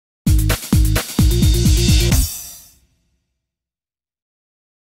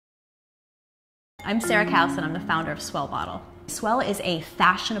I'm Sarah Kauss and I'm the founder of Swell Bottle. Swell is a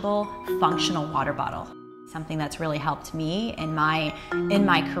fashionable, functional water bottle. Something that's really helped me in my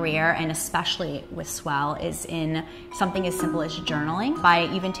career, and especially with Swell, is in something as simple as journaling.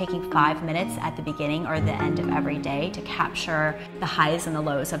 By even taking 5 minutes at the beginning or the end of every day to capture the highs and the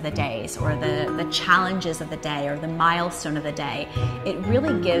lows of the days, or the challenges of the day, or the milestone of the day, it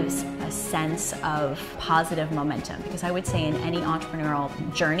really gives a sense of positive momentum. Because I would say in any entrepreneurial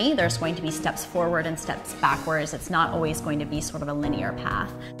journey, there's going to be steps forward and steps backwards. It's not always going to be sort of a linear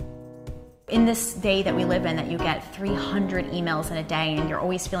path. In this day that we live in, that you get 300 emails in a day and you're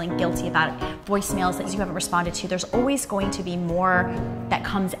always feeling guilty about voicemails that you haven't responded to, there's always going to be more that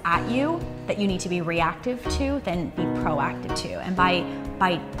comes at you that you need to be reactive to than be proactive to. And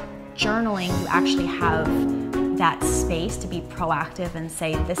by journaling, you actually have that space to be proactive and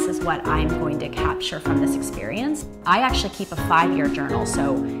say, this is what I'm going to capture from this experience. I actually keep a 5-year journal,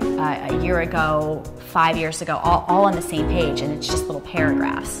 so a year ago, 5 years ago, all on the same page, and it's just little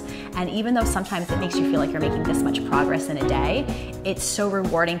paragraphs. And even though sometimes it makes you feel like you're making this much progress in a day, it's so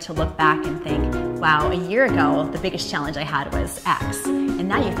rewarding to look back and think, wow, a year ago, the biggest challenge I had was X. And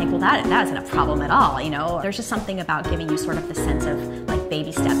now you think, well, that isn't a problem at all. You know, there's just something about giving you sort of the sense of like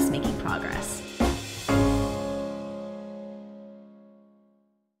baby steps making progress.